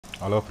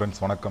Hello friends,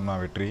 வணக்கம்.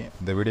 நான் வெற்றி.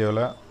 இந்த வீடியோவில்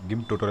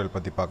கிம்ப் டியூட்டோரியல்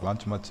பற்றி பார்க்கலாம்.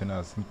 சும்மா சின்ன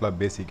சிம்பிளாக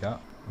பேசிக்காக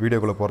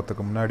வீடியோக்குள்ளே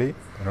போகிறதுக்கு முன்னாடி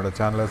என்னோடய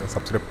சேனலை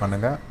சப்ஸ்கிரைப்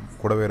பண்ணுங்கள்.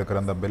 கூடவே இருக்கிற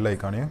அந்த பெல்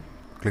ஐக்கானையும்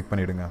கிளிக்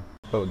பண்ணிவிடுங்க.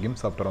 இப்போ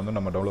கிம்ப் சாஃப்ட்வேர் வந்து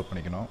நம்ம டவுன்லோட்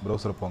பண்ணிக்கணும்.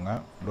 ப்ரௌசர் போங்க.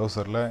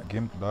 ப்ரௌசரில்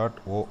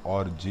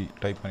gimp.org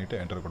டைப் பண்ணிவிட்டு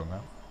என்டர் கொடுங்க.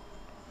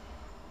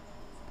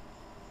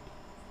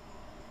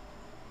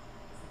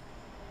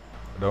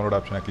 டவுன்லோட்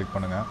ஆப்ஷனை கிளிக்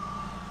பண்ணுங்கள்.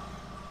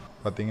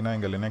 பார்த்தீங்கன்னா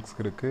இங்கே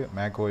லினக்ஸ்க்கு இருக்குது,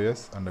 மேக்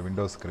ஓஎஸ் அண்ட்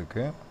விண்டோஸ்க்கு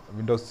இருக்குது.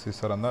 விண்டோஸ்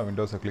யூஸராக இருந்தால்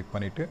விண்டோஸை கிளிக்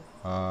பண்ணிவிட்டு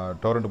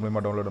டோரண்ட்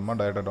மூலிமா டவுன்லோட் பண்ணுமா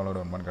டேரெக்டாக டவுன்லோட்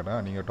பண்ணுமான்னு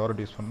கேட்டேன். நீங்கள்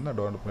டோரண்ட் யூஸ் பண்ணால்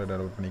டோரண்ட் மூலிமா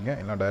டவுன்லோட் பண்ணிங்க,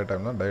 இல்லை டேரெக்டாக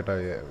இருந்தால்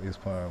டேரெக்டாக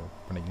யூஸ்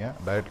பண்ணிங்க.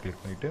 டேரெக்ட்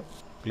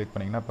கிளிக்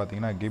பண்ணிங்கன்னா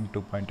பார்த்தீங்கன்னா GIMP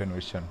 2.10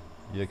 version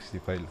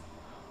exe file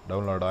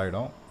download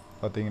ஆகிடும்.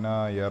 பார்த்தீங்கன்னா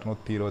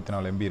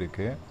 224 MB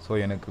இருக்குது. ஸோ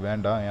எனக்கு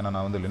வேண்டாம், ஏன்னா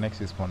நான் வந்து லினக்ஸ்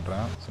யூஸ்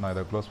பண்ணுறேன். ஸோ நான்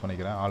இதை க்ளோஸ்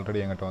பண்ணிக்கிறேன். ஆல்ரெடி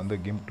எங்கிட்ட வந்து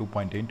கிம்ப்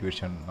 2.8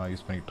 வெர்ஷன் நான்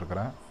யூஸ்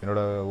பண்ணிகிட்ருக்கிறேன்.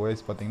 என்னோடய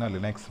ஓஎஸ் பார்த்தீங்கன்னா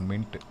லினக்ஸ்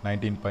மின்ட்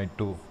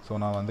 19.2. ஸோ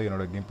நான் வந்து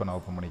என்னோடய கிம்பை நான்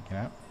ஓப்பன்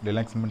பண்ணிக்கிறேன்.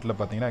 லினக்ஸ் மின்ட்டில்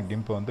பார்த்தீங்கன்னா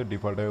கிம்ப் வந்து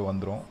டிஃபால்ட்டாகவே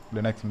வந்துடும்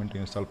லினக்ஸ் மின்ட்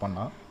இன்ஸ்டால்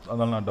பண்ணால்.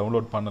 அதனால் நான்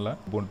டவுன்லோட் பண்ணலை.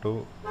 ubuntu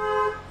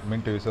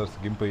மின்ட் யூசர்ஸ்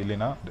கிம்ப்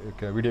இல்லைன்னா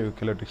வீடியோ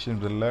கீழே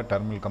டிஸ்கிரிப்ஷனில்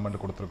டெர்மினல் கமெண்ட்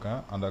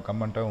கொடுத்துருக்கேன். அந்த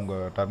கமெண்ட்டை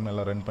உங்கள்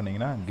டெர்மினலில் ரன்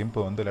பண்ணிங்கன்னா கிம்ப்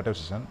வந்து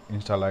லேட்டஸ்ட் வெர்ஷன்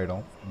இன்ஸ்டால்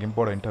ஆகிடும்.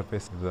 கிம்போட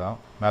இன்டர்ஃபேஸ் இதுதான்.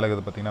 மேலே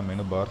இருக்கிறது பார்த்தீங்கன்னா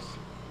மெனு பார்ஸ்,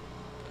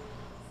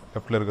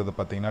 லெஃப்ட்டில் இருக்கிறது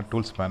பார்த்தீங்கன்னா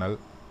டூல்ஸ் பேனல்,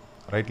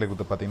 ரைட்டில்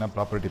இருக்கிறது பார்த்தீங்கன்னா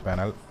ப்ராப்பர்ட்டி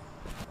பேனல்.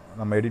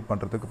 நம்ம எடிட்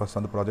பண்ணுறதுக்கு ஃபஸ்ட்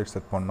வந்து ப்ராஜெக்ட்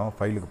செட் பண்ணோம்.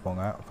 ஃபைலுக்கு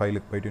போங்க.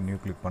 ஃபைலுக்கு போய்ட்டு நியூ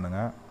கிளிக்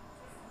பண்ணுங்கள்.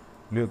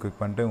 நியூ கிளிக்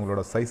பண்ணிட்டு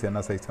உங்களோட சைஸ்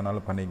என்ன சைஸ்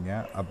வேணாலும் பண்ணிக்கங்க.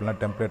 அப்படின்னா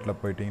டெம்ப்ளேட்டில்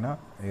போயிட்டிங்கன்னா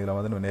இதில்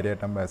வந்து நிறைய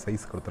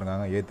சைஸ்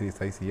கொடுத்துருக்காங்க. A3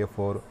 size,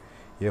 A4,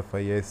 A5,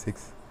 A6,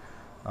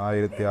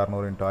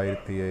 1600 x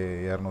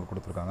 1200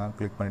 கொடுத்துருக்காங்க.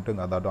 கிளிக் பண்ணிவிட்டு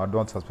அந்த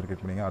அட்வான்ஸ் ஆப்ஷன்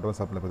கிளிக் பண்ணிங்க. அட்வான்ஸ்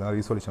ஆப்பில் பார்த்தீங்கன்னா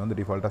ரிசொல்யூஷன் வந்து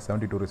டிஃபால்ட்டாக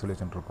 72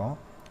 ரிசொல்யூஷன் இருக்கும்.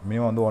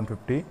 மினிமம் வந்து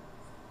 150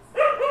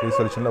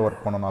 ரிசொல்யூஷனில்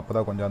ஒர்க் பண்ணணும். அப்போ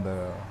தான் கொஞ்சம் அந்த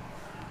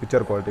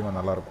பிக்சர் குவாலிட்டி கொஞ்சம்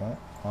நல்லாயிருக்கும்.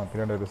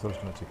 300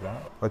 ரிசொல்யூஷன்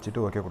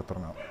வச்சுட்டு ஓகே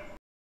கொடுத்துருங்க.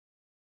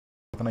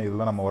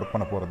 இதெல்லாம் நம்ம ஒர்க்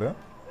பண்ண போகிறது.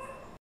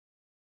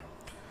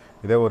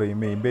 இதே ஒரு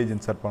இமேஜ்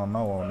இன்சர்ட்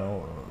பண்ணோம்னா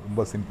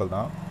ரொம்ப சிம்பிள்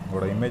தான்.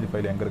 உங்களோட இமேஜ்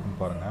ஃபைல் எங்கே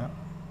இருக்குன்னு பாருங்கள்.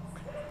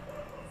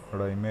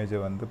 என்னோட இமேஜை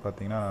வந்து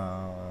பார்த்திங்கன்னா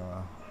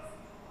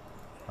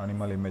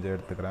அனிமல் இமேஜை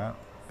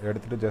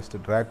எடுத்துகிட்டு ஜஸ்ட்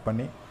ட்ராக்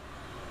பண்ணி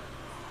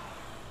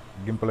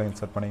கிம்பில்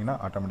இன்சர்ட் பண்ணிங்கன்னா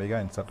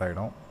ஆட்டோமேட்டிக்காக இன்சர்ட்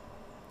ஆகிடும்.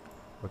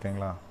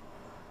 ஓகேங்களா?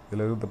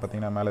 இதில் இருக்கிறது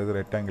பார்த்திங்கன்னா மேலே இது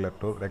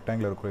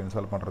ரெக்டாங்குலர் கூட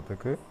இன்ஸ்டால்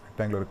பண்ணுறதுக்கு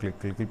ரெக்டாங்குலர்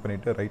கிளிக்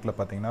பண்ணிவிட்டு ரைட்டில்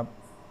பார்த்திங்கன்னா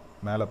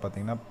மேலே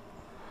பார்த்திங்கன்னா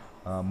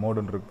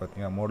மோடுன்னு இருக்குது.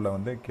 பார்த்தீங்கன்னா மோடில்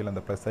வந்து கீழே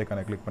அந்த ப்ளஸ்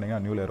ஐக்கானை கிளிக்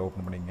பண்ணிங்கன்னா நியூ லேயர்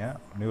ஓப்பன் பண்ணிங்க.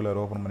 நியூ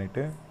லேயர் ஓப்பன்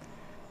பண்ணிவிட்டு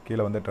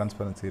கீழே வந்து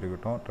டிரான்ஸ்பரன்சி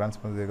இருக்கட்டும்.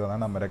 டிரான்ஸ்பரன்சி இருக்கிறதா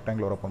நம்ம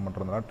ரெக்டாங்குலர் ஓப்பன்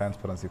பண்ணுறதுனால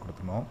டிரான்ஸ்பரன்சி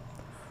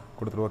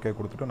கொடுத்துட்டு ஓகே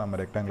கொடுத்துட்டு நம்ம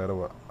ரெக்டாங்குலரை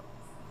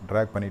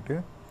ட்ராக் பண்ணிவிட்டு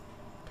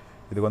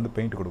இதுக்கு வந்து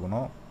பெயிண்ட்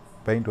கொடுக்கணும்.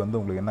 பெயிண்ட் வந்து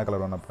உங்களுக்கு என்ன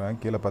கலர் வேணும்.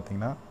 கீழே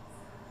பார்த்தீங்கன்னா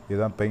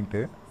இதுதான்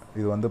பெயிண்ட்டு.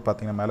 இது வந்து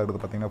பார்த்திங்கன்னா மேலே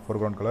இருக்கிறது பார்த்திங்கன்னா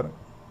ஃபோர்க்ரவுண்ட் கலர்,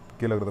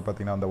 கீழே இருக்கிறது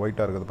பார்த்திங்கன்னா அந்த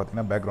ஒயிட்டாக இருக்கிறது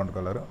பார்த்திங்கன்னா பேக்ரவுண்ட்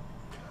கலர்.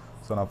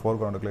 ஸோ நான்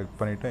ஃபோர்க்ரவுண்டு கிளிக்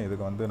பண்ணிவிட்டு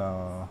இதுக்கு வந்து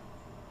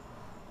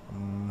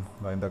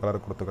நான் இந்த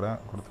கலர்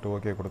கொடுத்துட்டு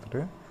ஓகே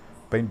கொடுத்துட்டு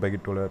பெயிண்ட்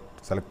பக்கெட் டூலை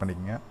செலக்ட்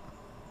பண்ணிக்கங்க.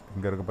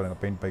 இங்கே இருக்க பாருங்கள்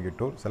பெயிண்ட் பக்கெட்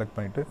டூல் செலக்ட்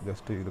பண்ணிவிட்டு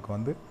ஜஸ்ட்டு இதுக்கு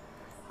வந்து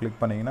கிளிக்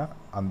பண்ணிங்கன்னா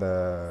அந்த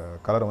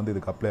கலர் வந்து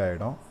இதுக்கு அப்ளை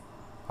ஆகிடும்.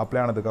 அப்ளை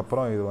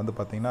ஆனதுக்கப்புறம் இது வந்து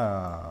பார்த்திங்கன்னா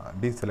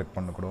டீசெலக்ட்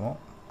பண்ண கொடுக்கணும்.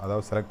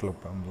 அதாவது செலக்டில்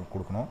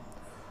கொடுக்கணும்.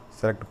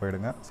 செலக்ட்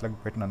போயிடுங்க. செலக்ட்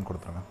போய்ட்டு நான்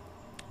கொடுத்துருங்க.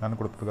 நான்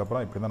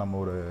கொடுத்ததுக்கப்புறம் இப்படி தான் நம்ம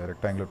ஒரு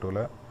ரெக்டாங்குலர்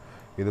டூலை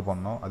இது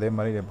பண்ணோம். அதே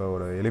மாதிரி இப்போ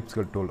ஒரு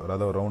எலிப்ஸ்கல் டூல்,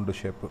 அதாவது ஒரு ரவுண்டு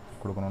ஷேப்பு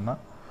கொடுக்கணுன்னா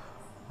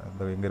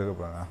இந்த இங்கே இருக்க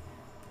பாருங்கள்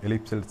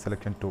எலிப்சல்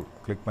செலெக்ஷன் டூல்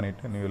கிளிக்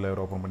பண்ணிவிட்டு நியூ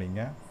லேயர் ஓப்பன்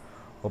பண்ணிங்க.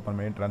 ஓப்பன்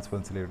பண்ணி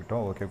டிரான்ஸ்பரன்சியில்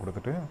இருக்கட்டும் ஓகே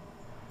கொடுத்துட்டு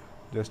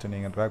ஜஸ்ட்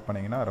நீங்கள் ட்ராக்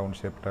பண்ணிங்கன்னா ரவுண்ட்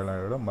ஷேப்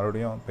ஆகிடும்.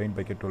 மறுபடியும் பெயிண்ட்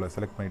பக்கெட் டூலை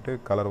செலக்ட் பண்ணிவிட்டு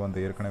கலர் வந்து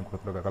ஏற்கனவே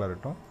கொடுத்துருக்க கலர்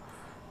இருக்கட்டும்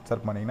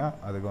செலக்ட் பண்ணிங்கன்னா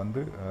அதுக்கு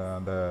வந்து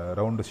அந்த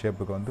ரவுண்டு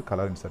ஷேப்புக்கு வந்து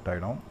கலர் இன்செர்ட்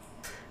ஆகிடும்.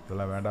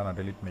 இதெல்லாம் வேண்டாம், நான்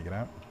டெலிட்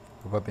பண்ணிக்கிறேன்.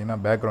 இப்போ பார்த்தீங்கன்னா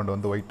பேக்ரவுண்டு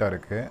வந்து ஒயிட்டாக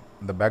இருக்குது.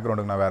 இந்த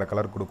பேக்ரவுண்டுக்கு நான் வேறு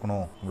கலர்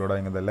கொடுக்கணும். உங்களோட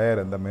இந்த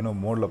லேயர் இந்த மெனு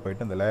மோடில்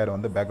போய்ட்டு இந்த லேயர்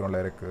வந்து பேக்ரவுண்ட்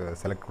லேயருக்கு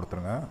செலக்ட்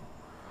கொடுத்துருங்க.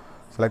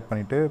 செலக்ட்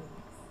பண்ணிவிட்டு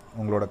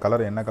உங்களோட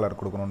கலர் என்ன கலர்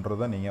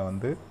கொடுக்கணுன்றதை நீங்கள்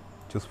வந்து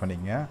சூஸ்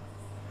பண்ணிக்கங்க.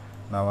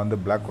 நான் வந்து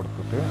பிளாக்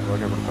கொடுத்துட்டு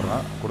ஓகே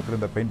கொடுத்துட்டு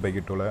இந்த பெயிண்ட்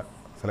பக்கெட் டூலை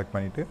செலக்ட்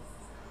பண்ணிவிட்டு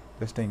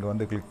ஜஸ்ட் இங்கே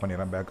வந்து கிளிக்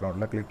பண்ணிடுறேன்.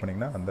 பேக்ரவுண்டில் கிளிக்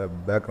பண்ணிங்கன்னா அந்த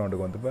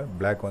பேக்ரவுண்டுக்கு வந்து இப்போ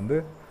பிளாக் வந்து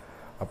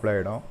அப்ளை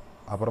ஆகிடும்.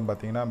 அப்புறம்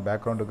பார்த்திங்கன்னா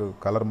பேக்ரவுண்டுக்கு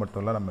கலர்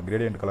மட்டும் இல்லை, நம்ம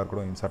கிரேடியன்ட் கலர்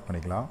கூட இன்சர்ட்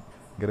பண்ணிக்கலாம்.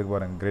 இங்கே இருக்கு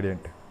பாருங்கள்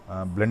gradient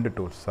blend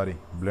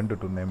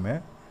tool name.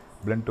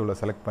 Blend டூலை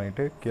செலக்ட்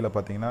பண்ணிவிட்டு கீழே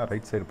பார்த்தீங்கன்னா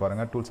ரைட் சைடு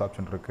பாருங்கள் டூல்ஸ்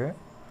ஆப்ஷன் இருக்குது.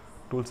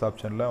 டூல்ஸ்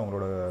ஆப்ஷனில்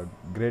உங்களோட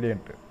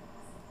கிரேடியன்ட்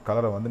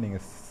கலரை வந்து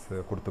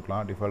நீங்கள்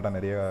கொடுத்துக்கலாம். டிஃபால்ட்டாக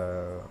நிறைய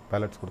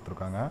பேலட்ஸ்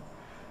கொடுத்துருக்காங்க.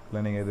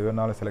 இல்லை நீங்கள் எது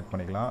வேணாலும் செலக்ட்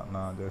பண்ணிக்கலாம்.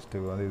 நான்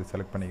ஜஸ்ட்டு வந்து இது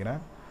செலக்ட்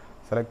பண்ணிக்கிறேன்.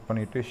 செலக்ட்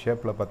பண்ணிவிட்டு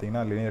ஷேப்பில்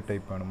பார்த்தீங்கன்னா லினியர்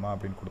டைப் வேணுமா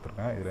அப்படின்னு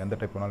கொடுத்துருக்கேன். இதில் எந்த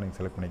டைப் வேணாலும் நீங்கள்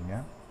செலக்ட் பண்ணிக்கங்க.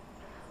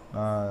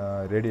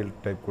 ரேடியல்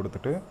டைப்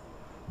கொடுத்துட்டு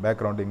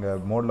பேக்ரவுண்ட் இங்கே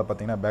மோடில்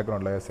பார்த்தீங்கன்னா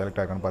பேக்ரவுண்டில்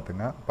செலக்ட் ஆகணும்னு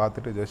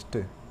பார்த்துட்டு ஜஸ்ட்டு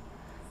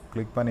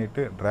கிளிக்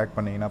பண்ணிவிட்டு ட்ராக்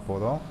பண்ணிங்கன்னா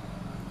போதும்,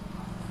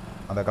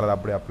 அந்த கலர்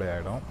அப்படியே அப்ளை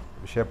ஆகிடும்.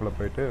 ஷேப்பில்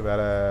போய்ட்டு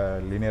வேறு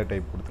லினியர்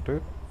டைப் கொடுத்துட்டு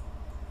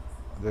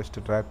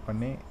ஜஸ்ட்டு ட்ராக்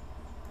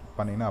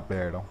பண்ணிங்கன்னா அப்ளை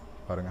ஆகிடும்.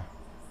 பாருங்கள்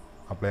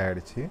அப்ளை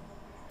ஆகிடுச்சு.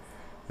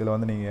 இதில்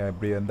வந்து நீங்கள்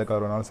இப்படி எந்த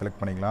கலர் வேணாலும்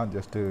செலக்ட் பண்ணிக்கலாம்.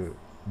 ஜஸ்ட்டு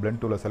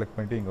பிளெண்ட் டூலை செலக்ட்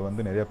பண்ணிவிட்டு இங்கே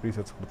வந்து நிறையா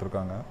ப்ரீசெட்ஸ்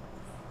கொடுத்துருக்காங்க.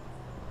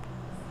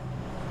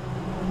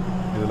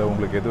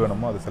 உங்களுக்கு எது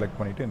வேணுமோ அதை செலக்ட்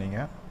பண்ணிவிட்டு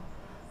நீங்கள்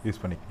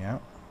யூஸ் பண்ணிக்கங்க.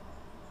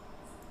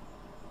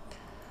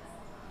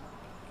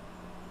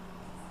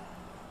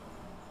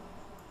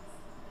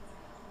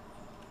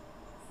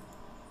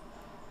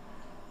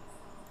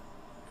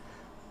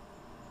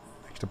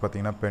 நெக்ஸ்ட்டு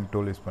பார்த்தீங்கன்னா பென்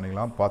டூல் யூஸ்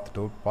பண்ணிக்கலாம்.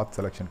 பாத்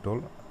செலெக்ஷன்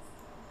டூல்.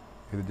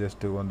 இது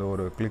ஜஸ்ட்டு வந்து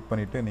ஒரு கிளிக்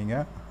பண்ணிவிட்டு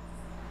நீங்கள்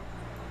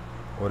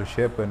ஒரு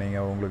ஷேப்பு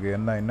நீங்கள் உங்களுக்கு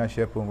என்ன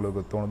ஷேப்பு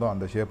உங்களுக்கு தோணுதோ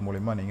அந்த ஷேப்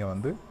மூலிமா நீங்கள்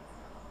வந்து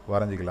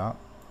வரைஞ்சிக்கலாம்.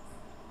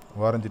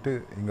 வரைஞ்சிட்டு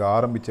இங்கே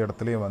ஆரம்பித்த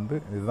இடத்துலையே வந்து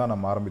இதுதான்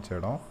நம்ம ஆரம்பித்த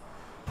இடம்.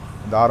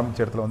 இந்த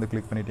ஆரம்பித்த இடத்துல வந்து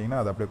கிளிக் பண்ணிட்டீங்கன்னா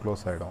அது அப்படியே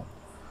க்ளோஸ் ஆகிடும்.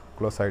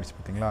 க்ளோஸ் ஆகிடுச்சு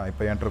பார்த்தீங்களா.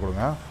 இப்போ என்ட்ரு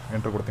கொடுங்க.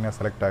 என்ட்ரு கொடுத்தீங்கன்னா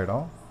செலக்ட்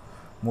ஆகிடும்.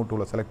 மூவ்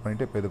டூலை செலக்ட்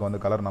பண்ணிவிட்டு இப்போ இதுக்கு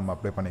வந்து கலர் நம்ம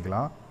அப்ளை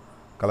பண்ணிக்கலாம்.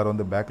 கலர்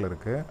வந்து பேக்கில்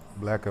இருக்குது.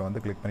 பிளாக்கை வந்து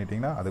கிளிக்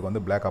பண்ணிட்டீங்கன்னா அதுக்கு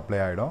வந்து பிளாக் அப்ளை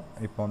ஆகிடும்.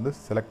 இப்போ வந்து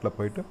செலக்டில்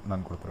போய்ட்டு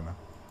நான் கொடுத்துருங்க.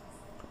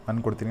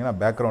 நான் கொடுத்தீங்கன்னா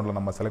பேக்ரவுண்டில்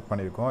நம்ம செலக்ட்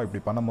பண்ணியிருக்கோம். இப்படி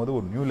பண்ணும்போது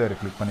ஒரு நியூ லேயர்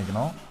கிளிக்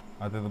பண்ணிக்கணும்.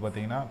 அது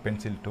பார்த்தீங்கன்னா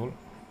பென்சில் டூல்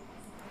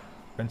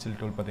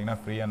பார்த்தீங்கன்னா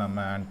ஃப்ரீயாக நம்ம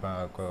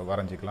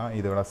வரைஞ்சிக்கலாம்.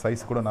 இதோட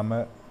சைஸ் கூட நம்ம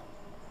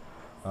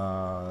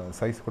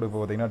இப்போ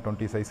பார்த்தீங்கன்னா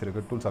 20 சைஸ்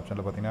இருக்குது. டூல்ஸ்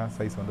ஆப்ஷனில் பார்த்தீங்கன்னா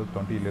சைஸ் வந்து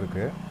 20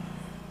 இருக்குது.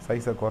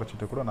 சைஸை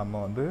குறைச்சிட்டு கூட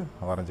நம்ம வந்து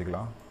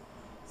வரைஞ்சிக்கலாம்.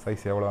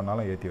 சைஸ் எவ்வளோ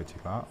வேணாலும் ஏற்றி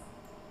வச்சுக்கலாம்.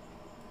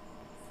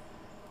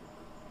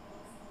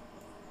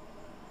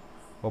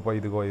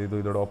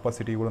 இதோட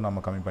ஒப்பாசிட்டி கூட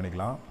நம்ம கம்மி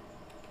பண்ணிக்கலாம்.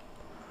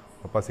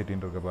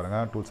 ஒப்பாசிட்டின்னு இருக்க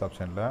பாருங்கள் டூல்ஸ்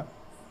ஆப்ஷனில்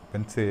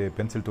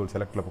பென்சில் டூல்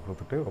செலக்டில்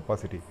கொடுத்துட்டு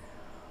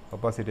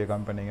ஒப்பாசிட்டியை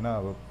கம்மி பண்ணிங்கன்னா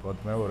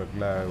பார்த்தீங்கன்னா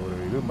ஒரு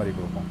இது மாதிரி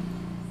கொடுக்கும்.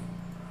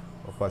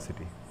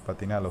 ஒப்பாசிட்டி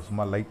பார்த்திங்கன்னா அதில்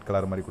சும்மா லைட்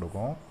கலர் மாதிரி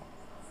கொடுக்கும்.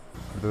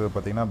 இது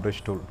பார்த்திங்கன்னா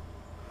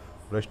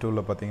ப்ரஷ்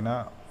டூலில் பார்த்திங்கன்னா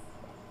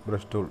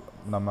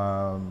நம்ம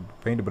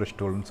பெயிண்ட் ப்ரஷ்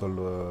டூல்னு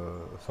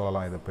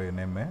சொல்லலாம். இது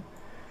நேமு.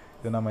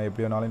 இது நம்ம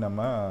எப்படி வேணாலும்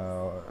நம்ம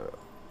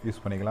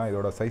யூஸ் பண்ணிக்கலாம்.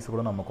 இதோட சைஸ்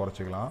கூட நம்ம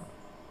குறைச்சிக்கலாம்.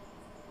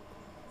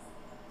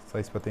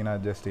 சைஸ் பார்த்திங்கன்னா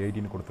ஜஸ்ட்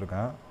 18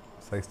 கொடுத்துருக்கேன்.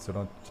 சைஸ்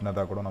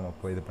சின்னதாக கூட நம்ம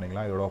இது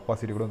பண்ணிக்கலாம். இதோட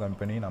ஒப்பாசிட்டி கூட கம்மி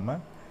பண்ணி நம்ம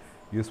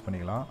யூஸ்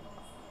பண்ணிக்கலாம்.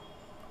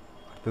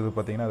 அடுத்தது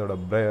பார்த்திங்கன்னா இதோட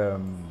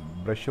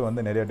ப்ரஷ்ஷு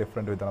வந்து நிறைய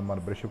டிஃப்ரெண்ட்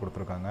விதமான ப்ரஷ்ஷு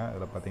கொடுத்துருக்காங்க.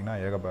 இதில்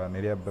பார்த்திங்கன்னா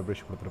நிறைய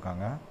ப்ரஷ்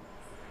கொடுத்துருக்காங்க.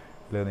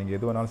 இதில் நீங்கள்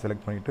எது வேணாலும்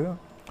செலக்ட் பண்ணிவிட்டு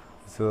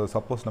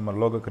சப்போஸ் நம்ம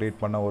லோகோ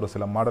க்ரியேட் பண்ண ஒரு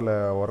சில மாடலை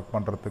ஒர்க்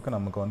பண்ணுறதுக்கு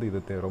நமக்கு வந்து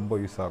இது ரொம்ப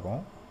யூஸ்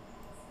ஆகும்.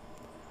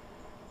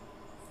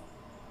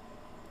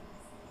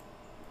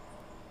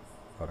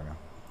 பாருங்கள்.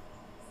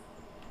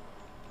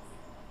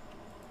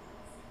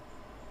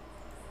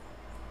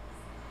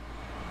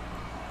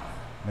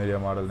 நிறைய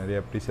மாடல், நிறைய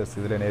ப்ரீசஸ்.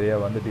 இதில் நிறைய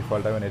வந்து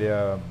டிஃபால்ட்டாகவே நிறைய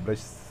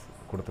ப்ரஷ்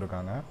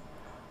கொடுத்துருக்காங்க.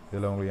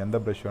 இதில் உங்களுக்கு எந்த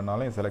ப்ரஷ்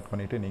வேணாலும் செலக்ட்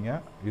பண்ணிவிட்டு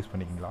நீங்கள் யூஸ்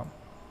பண்ணிக்கலாம்.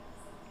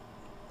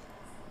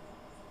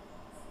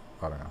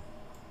 பாருங்கள்.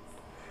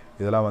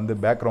 இதெல்லாம் வந்து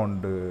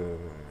பேக்ரவுண்டு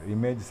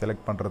இமேஜ்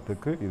செலக்ட்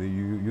பண்ணுறதுக்கு இது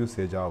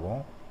யூசேஜ்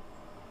ஆகும்.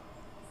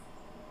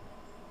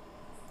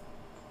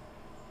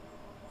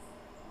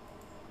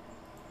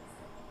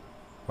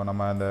 இப்போ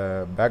நம்ம இந்த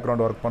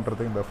பேக்ரவுண்ட் ஒர்க்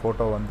பண்ணுறதுக்கு இந்த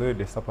ஃபோட்டோ வந்து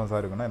டிஸ்டர்பன்ஸாக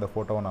இருக்குன்னா இந்த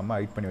ஃபோட்டோவை நம்ம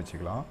ஹைட் பண்ணி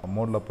வச்சுக்கலாம்.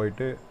 மோடில்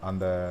போயிட்டு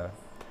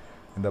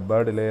இந்த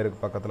பேர்டு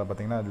லேயருக்கு பக்கத்தில்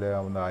பார்த்திங்கன்னா அதில்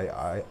வந்து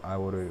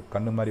ஒரு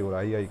கண்ணு மாதிரி ஒரு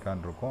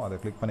ஐகான் இருக்கும். அதை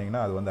கிளிக்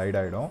பண்ணிங்கன்னா அது வந்து ஹைட்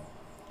ஆகிடும்.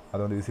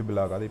 அது வந்து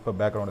விசிபிள் ஆகாது. இப்போ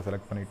பேக்ரவுண்டை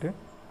செலக்ட் பண்ணிவிட்டு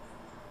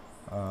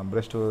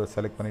ப்ரஷ் டூல்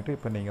செலக்ட் பண்ணிவிட்டு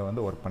இப்போ நீங்கள்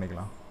வந்து ஒர்க்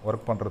பண்ணிக்கலாம்.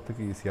 ஒர்க்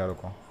பண்ணுறதுக்கு ஈஸியாக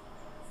இருக்கும்.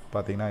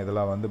 பார்த்திங்கன்னா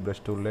இதெல்லாம் வந்து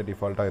ப்ரஷ் டூலில்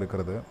டிஃபால்ட்டாக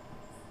இருக்கிறது.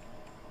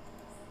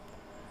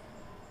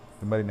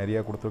 இது மாதிரி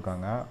நிறையா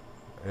கொடுத்துருக்காங்க.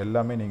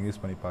 எல்லாமே நீங்கள் யூஸ்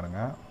பண்ணி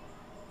பாருங்கள்.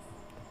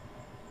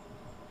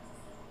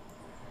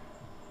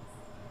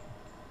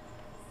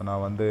 இப்போ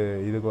நான் வந்து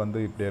இதுக்கு வந்து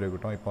இப்படியே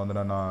இருக்கட்டும். இப்போ வந்து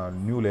நான்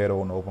நியூ லேயரை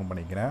ஒன்று ஓப்பன்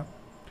பண்ணிக்கிறேன்.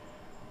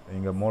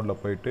 இங்கே மோடில்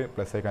போயிட்டு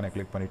ப்ளஸ் ஐக்கானை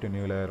கிளிக் பண்ணிவிட்டு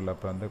நியூ லேயரில்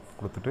இப்போ வந்து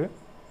கொடுத்துட்டு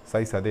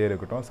சைஸ் அதே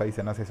இருக்கட்டும்.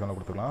 சைஸ் என்ன சைஸ் வேணால்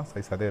கொடுத்துக்கலாம்.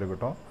 சைஸ் அதே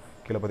இருக்கட்டும்.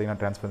 கீழே பார்த்தீங்கன்னா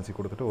டிரான்ஸ்பரன்சி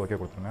கொடுத்துட்டு ஓகே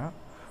கொடுத்துருங்க.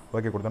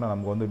 ஓகே கொடுத்தோன்னா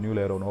நமக்கு வந்து நியூ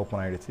லேயர் ஒன்று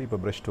ஓப்பன் ஆகிடுச்சு. இப்போ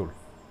ப்ரஷ்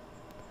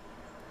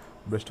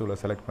டூலை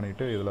செலக்ட்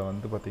பண்ணிவிட்டு இதில்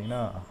வந்து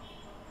பார்த்திங்கன்னா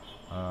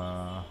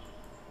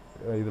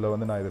இதில்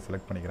வந்து நான் இதை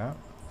செலக்ட் பண்ணிக்கிறேன்.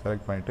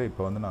 செலக்ட் பண்ணிவிட்டு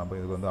இப்போ வந்து நான்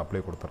இதுக்கு வந்து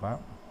அப்ளை கொடுத்துட்றேன்.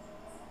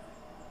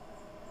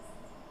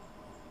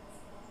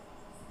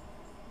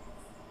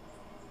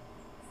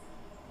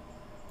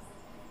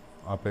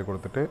 அப்ளை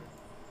கொடுத்துட்டு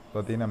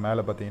பார்த்தீங்கன்னா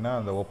மேலே பார்த்தீங்கன்னா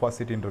அந்த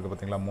ஒப்பாசிட்டின்னு இருக்குது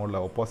பார்த்தீங்களா.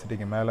 மோடில்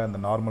ஒப்பாசிட்டிக்கு மேலே இந்த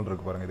நார்மல்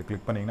இருக்குது பாருங்கள். இது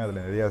கிளிக் பண்ணிங்கன்னா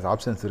அதில் நிறைய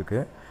ஆப்ஷன்ஸ்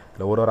இருக்குது.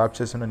 இதில் ஒரு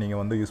ஆப்ஷன்ஸுன்னு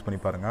நீங்கள் வந்து யூஸ் பண்ணி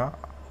பாருங்கள்.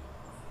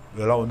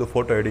 இதெல்லாம் வந்து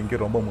ஃபோட்டோ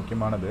எடிங்க்கு ரொம்ப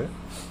முக்கியமானது.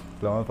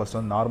 இதில் வந்து ஃபஸ்ட்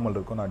வந்து நார்மல்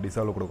இருக்கும். நான்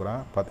டிசால்வ் கொடுக்குறேன்.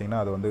 பார்த்தீங்கன்னா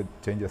அது வந்து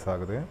சேஞ்சஸ்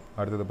ஆகுது.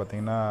 அடுத்தது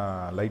பார்த்தீங்கன்னா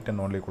லைட்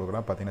அண்ட் ஒன்லி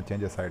கொடுக்குறேன். பார்த்தீங்கன்னா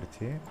சேஞ்சஸ்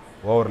ஆகிடுச்சு.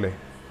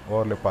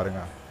 ஓவர்லே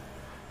பாருங்கள்.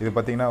 இது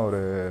பார்த்தீங்கன்னா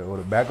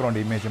ஒரு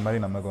பேக்ரவுண்ட் இமேஜ்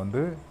மாதிரி நமக்கு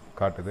வந்து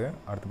காட்டுது.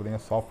 அடுத்து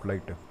பார்த்தீங்கன்னா சாஃப்ட்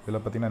லைட்டு. இதில்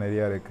பார்த்தீங்கன்னா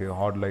நிறையா இருக்குது.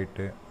 ஹார்ட்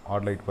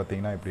லைட்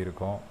பார்த்தீங்கன்னா இப்படி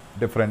இருக்கும்.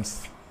 டிஃப்ரென்ஸ்,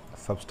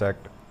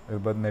 சப்ஸ்ட்ராக்ட் இது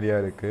பார்த்து நிறையா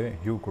இருக்குது.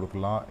 ஹியூ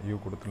கொடுக்கலாம். ஹியூ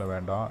கொடுத்துல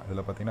வேண்டாம்.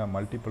 இதில் பார்த்தீங்கன்னா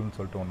மல்டிபிள்னு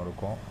சொல்லிட்டு ஒன்று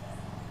இருக்கும்.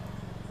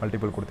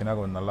 மல்டிபிள் கொடுத்தீங்கன்னா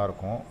கொஞ்சம்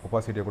நல்லாயிருக்கும்.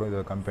 ஒப்பாசிட்டியை கூட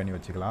இதை கம்மி பண்ணி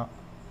வச்சுக்கலாம்.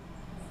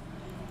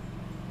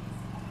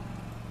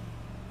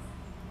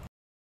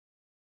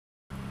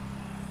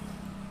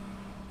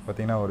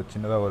 பார்த்திங்கன்னா ஒரு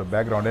சின்னதாக ஒரு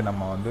பேக்ரவுண்டே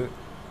நம்ம வந்து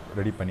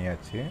ரெடி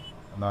பண்ணியாச்சு.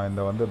 நான்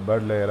இந்த வந்து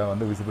பேர்ட் லேயரை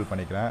வந்து விசிபிள்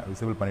பண்ணிக்கிறேன்.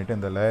 விசிபிள் பண்ணிவிட்டு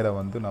இந்த லேயரை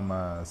வந்து நம்ம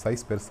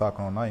சைஸ்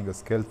பெருசாக்கணுன்னா இங்கே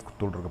ஸ்கேல்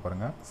டூல் இருக்குது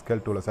பாருங்கள்.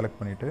 ஸ்கேல் டூலை செலக்ட்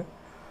பண்ணிவிட்டு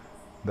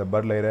இந்த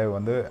பேர்ட் லேயரை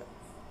வந்து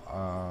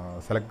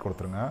செலக்ட்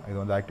கொடுத்துருங்க. இது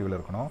வந்து ஆக்டிவில்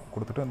இருக்கணும்.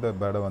 கொடுத்துட்டு இந்த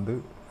பேர்டை வந்து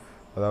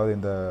அதாவது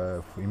இந்த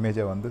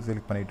இமேஜை வந்து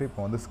செலக்ட் பண்ணிவிட்டு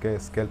இப்போ வந்து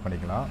ஸ்கேல்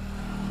பண்ணிக்கலாம்.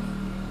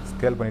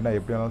 ஸ்கேல் பண்ணிட்டா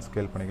எப்படி வேணாலும்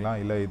ஸ்கேல் பண்ணிக்கலாம்.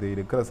 இல்லை இது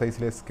இருக்கிற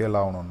சைஸ்லேயே ஸ்கேல்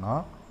ஆகணும்னா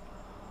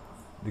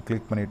இது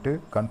கிளிக் பண்ணிவிட்டு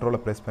கண்ட்ரோலை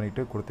ப்ரெஸ்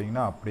பண்ணிவிட்டு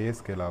கொடுத்தீங்கன்னா அப்படியே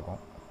ஸ்கேல் ஆகும்.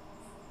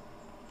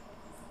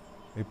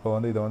 இப்போ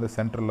வந்து இதை வந்து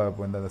சென்டரில்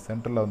இப்போ இந்த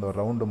சென்டரில் வந்து ஒரு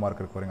ரவுண்டு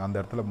மார்க் இருக்கு பாருங்க, அந்த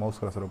இடத்துல மவுஸ்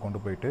கர்சரை கொண்டு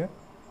போயிட்டு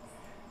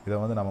இதை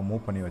வந்து நம்ம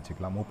மூவ் பண்ணி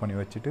வச்சுக்கலாம். மூவ் பண்ணி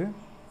வச்சுட்டு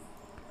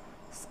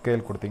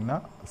ஸ்கேல் கொடுத்திங்கன்னா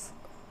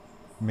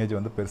இமேஜ்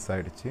வந்து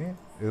பெருசாகிடுச்சு.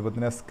 இது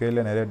பார்த்திங்கன்னா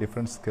ஸ்கேலில் நிறைய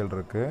டிஃப்ரெண்ட் ஸ்கேல்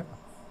இருக்குது.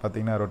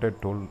 பார்த்திங்கன்னா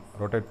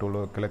ரொட்டேட்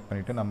டூலை கிளிக்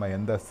பண்ணிவிட்டு நம்ம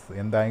எந்த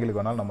ஆங்கிளுக்கு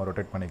வேணாலும் நம்ம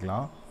ரொட்டேட்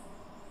பண்ணிக்கலாம்.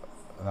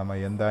 நம்ம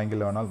எந்த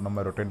ஆங்கிளில் வேணாலும்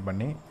நம்ம ரொட்டேட்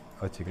பண்ணி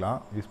வச்சுக்கலாம்,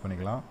 யூஸ்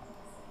பண்ணிக்கலாம்.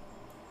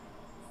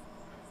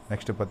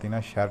 நெக்ஸ்ட்டு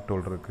பார்த்திங்கன்னா ஷேர்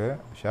டூல் இருக்குது.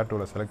 ஷேர்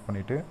டூலை செலக்ட்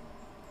பண்ணிவிட்டு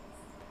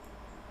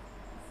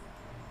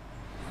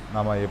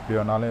நம்ம எப்படி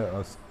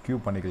வேணாலும் ஸ்கியூ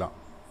பண்ணிக்கலாம்.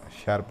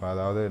 ஷேர்ப்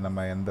அதாவது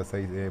நம்ம எந்த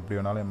சைஸ் எப்படி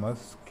வேணாலும் நம்ம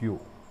ஸ்கியூ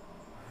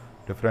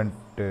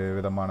டிஃப்ரெண்ட்டு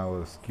விதமான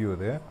ஒரு ஸ்கியூ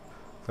இது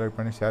செலக்ட்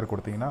பண்ணி ஷேர்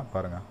கொடுத்திங்கன்னா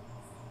பாருங்கள்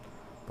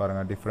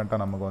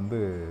டிஃப்ரெண்ட்டாக நமக்கு வந்து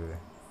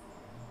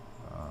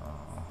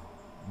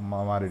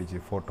மாறிடுச்சு.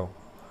 ஃபோட்டோ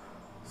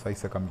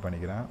சைஸை கம்மி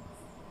பண்ணிக்கிறேன்.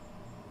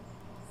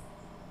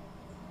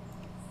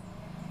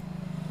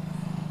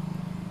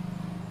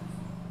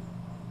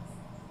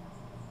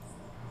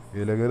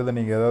 இதில் இருக்கிறத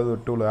நீங்கள் ஏதாவது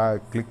ஒரு டூலை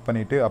கிளிக்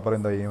பண்ணிவிட்டு அப்புறம்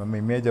இந்த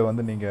இமேஜை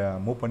வந்து நீங்கள்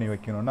மூவ் பண்ணி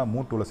வைக்கணுன்னா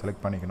மூவ் டூலை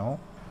செலக்ட் பண்ணிக்கணும்.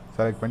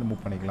 செலக்ட் பண்ணி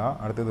மூவ் பண்ணிக்கலாம்.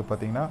 அடுத்தது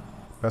பார்த்திங்கன்னா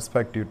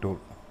பெர்ஸ்பெக்டிவ்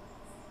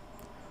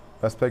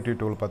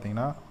டூல்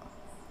பார்த்திங்கன்னா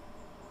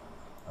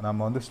நம்ம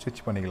வந்து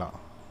ஸ்டிச் பண்ணிக்கலாம்,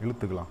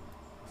 இழுத்துக்கலாம்.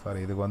 சாரி,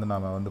 இதுக்கு வந்து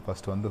நம்ம வந்து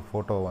ஃபஸ்ட்டு வந்து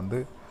ஃபோட்டோவை வந்து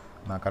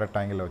நான் கரெக்ட்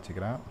ஆங்கிளில்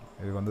வச்சுக்கிறேன்.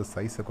 இதுக்கு வந்து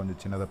சைஸை கொஞ்சம்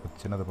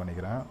சின்னதை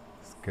பண்ணிக்கிறேன்.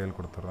 ஸ்கேல்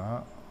கொடுத்துட்றேன்.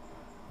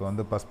 இப்போ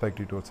வந்து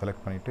பெர்ஸ்பெக்டிவ் டூல்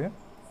செலக்ட் பண்ணிவிட்டு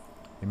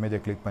இமேஜை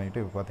கிளிக்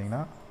பண்ணிவிட்டு இப்போ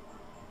பார்த்திங்கன்னா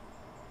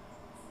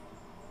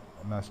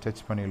நான்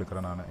ஸ்டிச் பண்ணி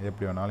இழுக்கிறேன். நான்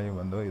எப்படி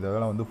வேணாலும் வந்து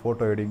இதெல்லாம் வந்து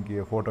ஃபோட்டோ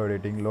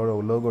எடிட்டிங்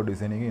லோகோ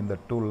டிசைனிங்கு இந்த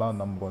டூல்லாம்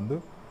நமக்கு வந்து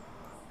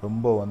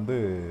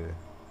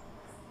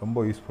ரொம்ப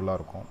யூஸ்ஃபுல்லாக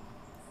இருக்கும்.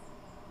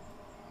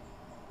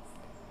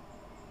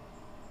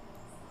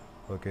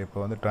 ஓகே, இப்போ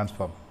வந்து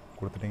ட்ரான்ஸ்ஃபார்ம்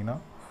கொடுத்துட்டிங்கன்னா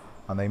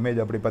அந்த இமேஜ்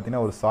அப்படி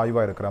பார்த்திங்கன்னா ஒரு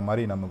சாய்வாக இருக்கிற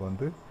மாதிரி நமக்கு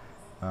வந்து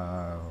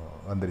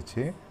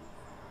வந்துருச்சு.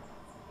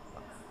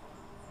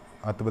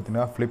 அடுத்து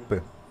பார்த்திங்கன்னா ஃப்ளிப்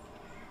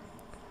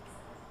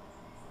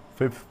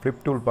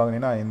டூல்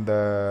பார்த்தீங்கன்னா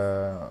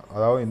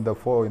அதாவது இந்த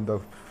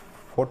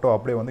ஃபோட்டோ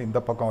அப்படியே வந்து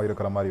இந்த பக்கம்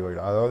இருக்கிற மாதிரி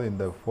போயிடும். அதாவது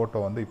இந்த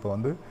ஃபோட்டோ வந்து இப்போ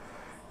வந்து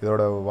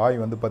இதோட வாய்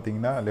வந்து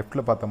பார்த்திங்கன்னா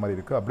லெஃப்ட்டில் பார்த்த மாதிரி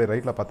இருக்குது, அப்படியே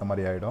ரைட்டில் பார்த்த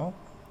மாதிரி ஆகிடும்.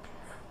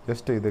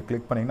 ஜஸ்ட்டு இது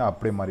கிளிக் பண்ணிங்கன்னா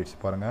அப்படியே மாறிடுச்சு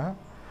பாருங்கள்.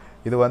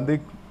 இது வந்து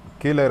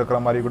கீழே இருக்கிற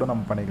மாதிரி கூட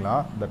நம்ம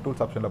பண்ணிக்கலாம். இந்த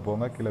டூல்ஸ் ஆப்ஷனில்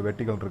போங்க, கீழே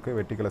வெர்டிகல் இருக்குது,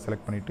 வெர்டிகலை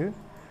செலக்ட் பண்ணிவிட்டு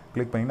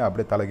கிளிக் பண்ணிங்கன்னா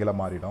அப்படியே தலைகீழ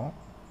மாறிடும்.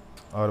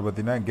 அவர்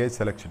பார்த்திங்கன்னா gauge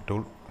selection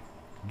tool,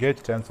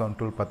 gauge transform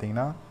tool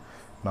பார்த்திங்கன்னா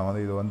நான்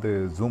வந்து இது வந்து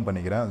ஜூம்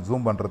பண்ணிக்கிறேன்.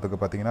 ஜூம் பண்ணுறதுக்கு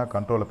பார்த்திங்கன்னா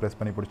கண்ட்ரோலை ப்ரெஸ்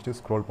பண்ணி பிடிச்சிட்டு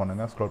ஸ்க்ரோல்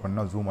பண்ணுங்கள். ஸ்க்ரோல்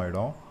பண்ணினா ஜூம்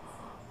ஆகிடும்.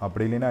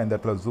 அப்படி இல்லைன்னா இந்த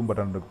இடத்துல ஜூம்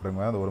பட்டன் இருக்கு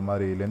பாருங்க, அது ஒரு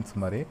மாதிரி லென்ஸ்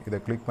மாதிரி. இதை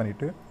கிளிக்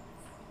பண்ணிவிட்டு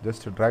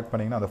ஜஸ்ட் ட்ராக்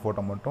பண்ணிங்கன்னா அந்த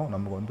ஃபோட்டோ மட்டும்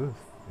நமக்கு வந்து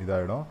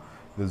இதாகிடும்.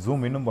 இது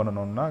ஜூம் இன்னும்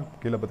பண்ணணுன்னா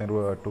கீழே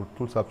பார்த்தீங்கன்னா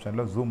டூல்ஸ்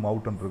ஆப்ஷனில் ஜூம்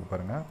அவுட்டுன்னு இருக்குது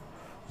பாருங்கள்.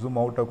 ஜூம்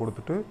அவுட்டை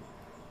கொடுத்துட்டு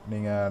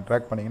நீங்கள்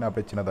ட்ராக் பண்ணிங்கன்னா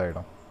அப்படியே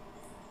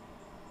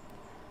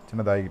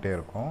சின்னதாகிக்கிட்டே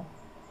இருக்கும்.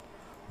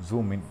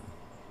 ஜூம் இன்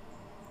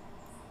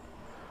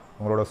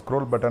உங்களோட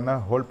ஸ்க்ரோல் பட்டனை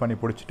ஹோல்ட் பண்ணி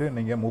பிடிச்சிட்டு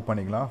நீங்கள் மூவ்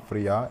பண்ணிக்கலாம்.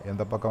 ஃப்ரீயாக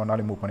எந்த பக்கம்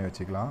வேணாலும் மூவ் பண்ணி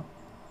வச்சுக்கலாம்.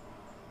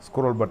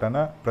 ஸ்க்ரோல்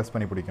பட்டனை ப்ரெஸ்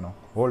பண்ணி பிடிக்கணும்,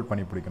 ஹோல்ட்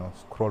பண்ணி பிடிக்கணும்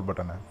ஸ்க்ரோல்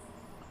பட்டனை.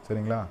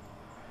 சரிங்களா?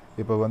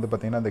 இப்போ வந்து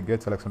பார்த்திங்கன்னா இந்த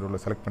கேட் செலெக்ஷன்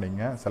டூலில் செலக்ட்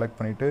பண்ணிங்க. செலக்ட்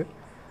பண்ணிவிட்டு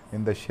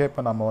இந்த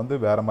ஷேப்பை நம்ம வந்து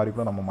வேறு மாதிரி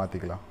கூட நம்ம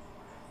மாற்றிக்கலாம்.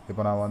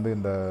 இப்போ நான் வந்து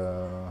இந்த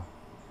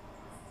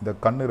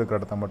கண் இருக்கிற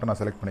இடத்த மட்டும்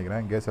நான் செலக்ட்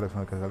பண்ணிக்கிறேன். கேட்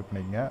செலெக்ஷன் செலக்ட்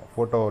பண்ணிக்கங்க.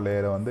 ஃபோட்டோ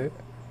லேயரை வந்து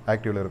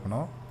ஆக்டிவில்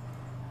இருக்கணும்.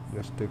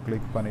 ஜஸ்ட்டு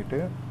கிளிக் பண்ணிவிட்டு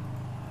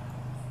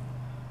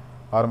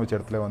ஆரம்பித்த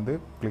இடத்துல வந்து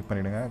கிளிக்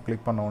பண்ணிவிடுங்க.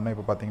 கிளிக் பண்ண உடனே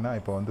இப்போ பார்த்திங்கன்னா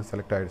இப்போ வந்து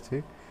செலக்ட் ஆகிடுச்சு.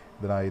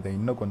 இதை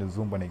இன்னும் கொஞ்சம்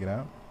ஜூம்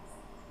பண்ணிக்கிறேன்.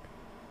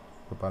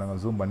 இப்போ பாருங்கள்,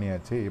 ஜூம்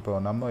பண்ணியாச்சு. இப்போ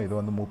நம்ம இதை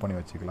வந்து மூவ் பண்ணி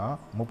வச்சுக்கலாம்.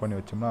 மூவ் பண்ணி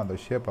வச்சோம்னா அந்த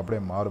ஷேப்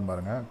அப்படியே மாறும்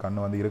பாருங்கள்.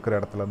 கண் வந்து இருக்கிற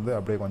இடத்துலேருந்து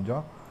அப்படியே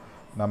கொஞ்சம்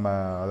நம்ம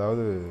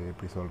அதாவது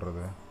எப்படி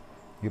சொல்கிறது,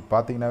 இப்போ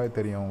பார்த்திங்கனாவே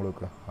தெரியும்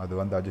உங்களுக்கு அது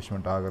வந்து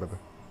அட்ஜஸ்ட்மெண்ட் ஆகிறது.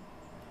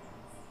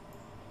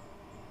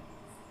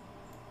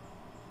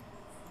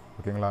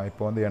 ஓகேங்களா?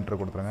 இப்போ வந்து என்ட்ரு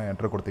கொடுத்துருங்க.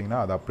 என்ட்ரு கொடுத்திங்கன்னா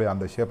அது அப்படியே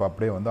அந்த ஷேப்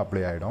அப்படியே வந்து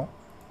அப்ளை ஆகிடும்.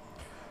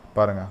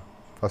 பாருங்கள்,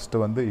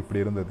 ஃபஸ்ட்டு வந்து இப்படி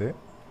இருந்தது,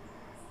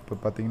 இப்போ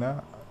பார்த்திங்கன்னா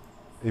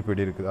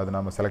இப்படி இருக்குது. அது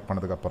நம்ம செலக்ட்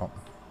பண்ணதுக்கப்புறம்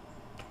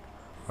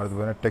அடுத்து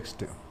பார்த்தீங்கன்னா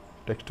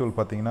டெக்ஸ்ட் டூல்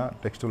பார்த்திங்கன்னா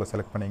டெக்ஸ்ட் டூலை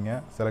செலக்ட் பண்ணிங்க.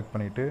 செலக்ட்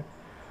பண்ணிவிட்டு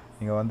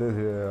நீங்கள் வந்து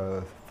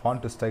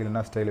ஃபாண்ட்டு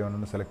ஸ்டைல்னா ஸ்டைல்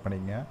வேணும்னு செலக்ட்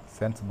பண்ணிக்கங்க.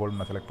 சென்ஸ் போல்டு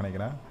நான் செலக்ட்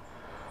பண்ணிக்கிறேன்.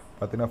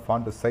 பார்த்திங்கன்னா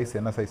ஃபாண்ட்டு சைஸ்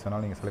என்ன சைஸ்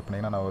வேணாலும் நீங்கள் செலக்ட்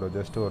பண்ணிங்கன்னா நான் ஒரு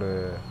ஜஸ்ட் ஒரு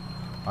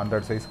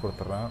 100 சைஸ்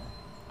கொடுத்துட்றேன்.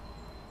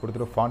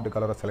 கொடுத்துட்டு ஃபாண்ட்டு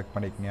கலரை செலக்ட்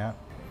பண்ணிக்கங்க.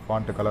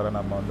 ஃபாண்ட்டு கலரை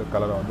நம்ம வந்து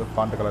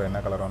ஃபாண்ட்டு கலர்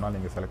என்ன கலர் வேணாலும்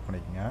நீங்கள் செலக்ட்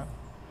பண்ணிக்கங்க.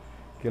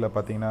 கீழே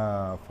பார்த்தீங்கன்னா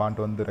ஃபாண்ட்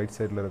வந்து ரைட்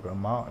சைடில்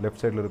இருக்கணுமா,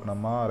 லெஃப்ட் சைடில்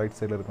இருக்கணுமா, ரைட்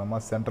சைடில் இருக்கணுமா,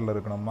 சென்டரில்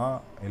இருக்கணுமா,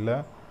 இல்லை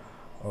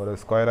ஒரு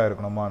ஸ்கொயராக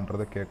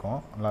இருக்கணுமான்றதை கேட்கும்.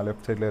 இல்லை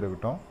லெஃப்ட் சைட்லேயே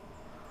இருக்கட்டும்.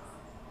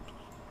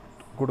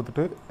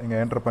 கொடுத்துட்டு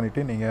நீங்கள் என்டர்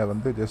பண்ணிவிட்டு நீங்கள்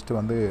வந்து ஜஸ்ட்டு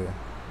வந்து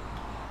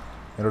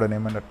என்னோட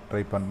நேம்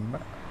டைப்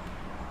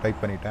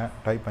பண்ணிட்டேன்.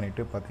 டைப்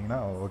பண்ணிவிட்டு பார்த்தீங்கன்னா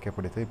ஓகே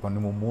படிச்சு. இப்போ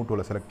மூவ்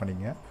டூலை செலக்ட்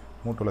பண்ணிங்க.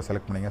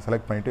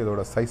 செலக்ட் பண்ணிவிட்டு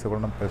இதோட சைஸை கூட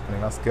நம்ம பெருசு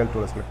பண்ணிக்கலாம். ஸ்கேல்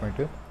டூலை செலக்ட்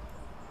பண்ணிவிட்டு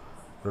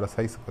இதோட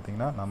சைஸ்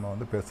பார்த்திங்கன்னா நம்ம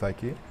வந்து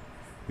பெருசாக்கி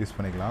யூஸ்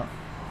பண்ணிக்கலாம்.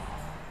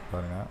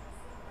 பாருங்கள்,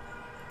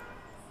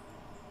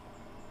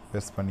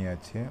 பெருசு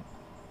பண்ணியாச்சு.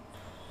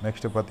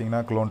 நெக்ஸ்ட்டு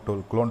பார்த்திங்கன்னா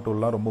க்ளோன்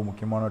டூல்லாம் ரொம்ப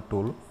முக்கியமான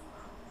டூல்.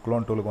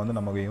 க்ளோன் டூலுக்கு வந்து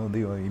நமக்கு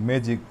வந்து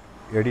இமேஜ்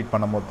எடிட்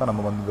பண்ணும்போது தான்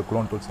நமக்கு வந்து இந்த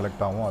க்ளோன் டூல்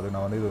செலக்ட் ஆகும். அது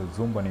நான் வந்து இது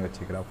ஜூம் பண்ணி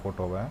வச்சுக்கிறேன்.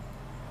 ஃபோட்டோவை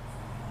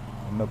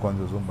இன்னும்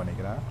கொஞ்சம் ஜூம்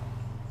பண்ணிக்கிறேன்.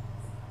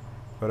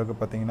 பிறகு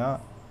பார்த்திங்கன்னா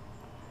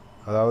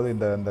அதாவது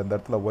இந்த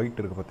இடத்துல ஒயிட்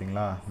இருக்குது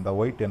பார்த்திங்களா, இந்த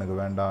ஒயிட் எனக்கு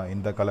வேண்டாம்,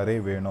 இந்த கலரே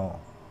வேணும்,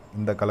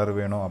 இந்த கலர்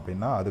வேணும்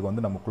அப்படின்னா அதுக்கு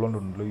வந்து நம்ம க்ளோன்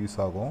டூல் யூஸ்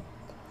ஆகும்.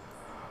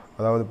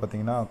 அதாவது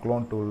பார்த்திங்கன்னா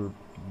க்ளோன்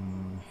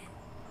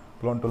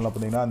டூல்னால்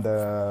பார்த்திங்கன்னா அந்த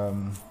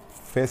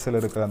ஃபேஸில்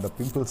இருக்கிற அந்த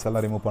பிம்பிள்ஸ்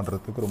எல்லாம் ரிமூவ்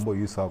பண்ணுறதுக்கு ரொம்ப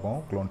யூஸ் ஆகும்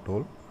க்ளோன்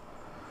டூல்.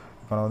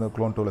 இப்போ நான் வந்து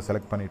க்ளோன் டூலை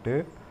செலக்ட் பண்ணிவிட்டு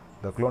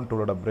இந்த க்ளோன்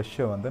டூலோட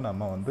ப்ரெஷ்ஷை வந்து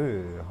நம்ம வந்து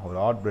ஒரு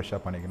ஆர்ட்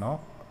ப்ரெஷ்ஷாக பண்ணிக்கணும்.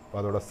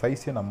 அதோட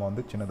சைஸை நம்ம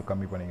வந்து சின்னது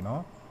கம்மி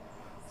பண்ணிக்கணும்.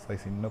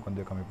 சைஸ் இன்னும்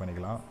கொஞ்சம் கம்மி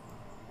பண்ணிக்கலாம்.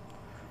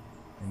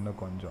 இன்னும்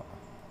கொஞ்சம்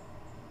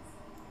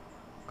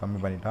கம்மி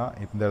பண்ணிட்டான்.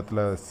 இந்த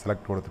இடத்துல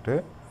செலக்ட் கொடுத்துட்டு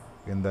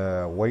இந்த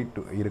ஒயிட்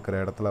இருக்கிற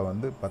இடத்துல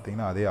வந்து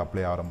பார்த்திங்கன்னா அதே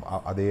அப்ளை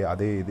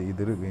அதே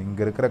இது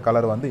இங்கே இருக்கிற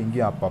கலர் வந்து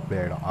இங்கேயும் அப்ளை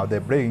ஆகிடும். அது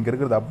அப்படியே இங்கே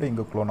இருக்கிறது அப்படியே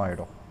இங்கே க்ளோன்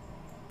ஆகிடும்.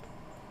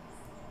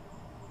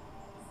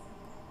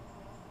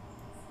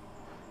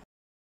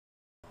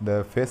 இந்த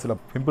ஃபேஸில்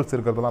பிம்பிள்ஸ்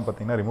இருக்கிறதெல்லாம்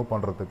பார்த்திங்கன்னா ரிமூவ்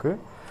பண்ணுறதுக்கு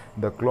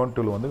இந்த க்ளோன்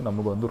டூல் வந்து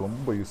நமக்கு வந்து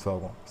ரொம்ப யூஸ்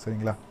ஆகும்.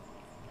 சரிங்களா?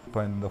 இப்போ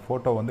இந்த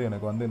ஃபோட்டோ வந்து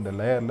எனக்கு வந்து இந்த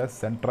லேயரில்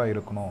சென்டராக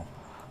இருக்கணும்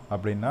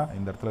அப்படின்னா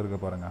இந்த இடத்துல இருக்க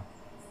பாருங்கள்,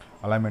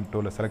 அலைன்மெண்ட்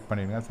டூலை செலக்ட்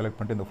பண்ணிடுங்க. செலக்ட்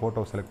பண்ணிட்டு இந்த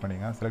ஃபோட்டோவை செலக்ட்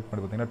பண்ணிங்க. செலக்ட்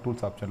பண்ணி பார்த்திங்கன்னா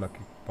டூல்ஸ் ஆப்ஷனில்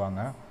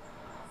கிளிப்பாங்க.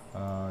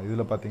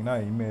 இதில் பார்த்திங்கன்னா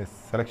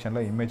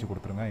செலெக்ஷனில் இமேஜ்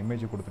கொடுத்துருங்க.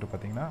 இமேஜ் கொடுத்துட்டு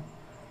பார்த்திங்கன்னா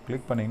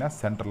கிளிக் பண்ணிங்கன்னா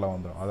சென்டரில்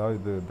வந்துடும்.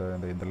 அதாவது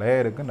இந்த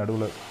லேயருக்கு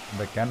நடுவில்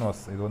இந்த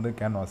கேன்வாஸ், இது வந்து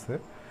கேன்வாஸு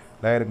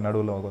லேயருக்கு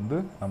நடுவில் வந்து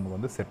நமக்கு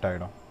வந்து செட்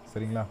ஆகிடும்.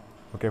 சரிங்களா?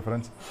 ஓகே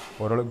ஃப்ரெண்ட்ஸ்,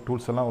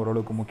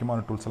 ஓரளவுக்கு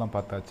முக்கியமான டூல்ஸ் எல்லாம்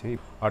பார்த்தாச்சு.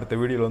 அடுத்த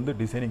வீடியோவில் வந்து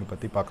டிசைனிங்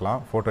பற்றி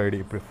பார்க்கலாம்.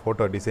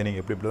 ஃபோட்டோ டிசைனிங்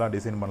எப்படிலாம்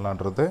டிசைன்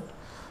பண்ணலான்றது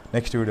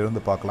நெக்ஸ்ட் வீடியோவில்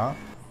வந்து பார்க்கலாம்.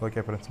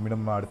 ஓகே ஃப்ரெண்ட்ஸ்,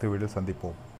 மீண்டும் அடுத்த வீடியோ சந்திப்போம்.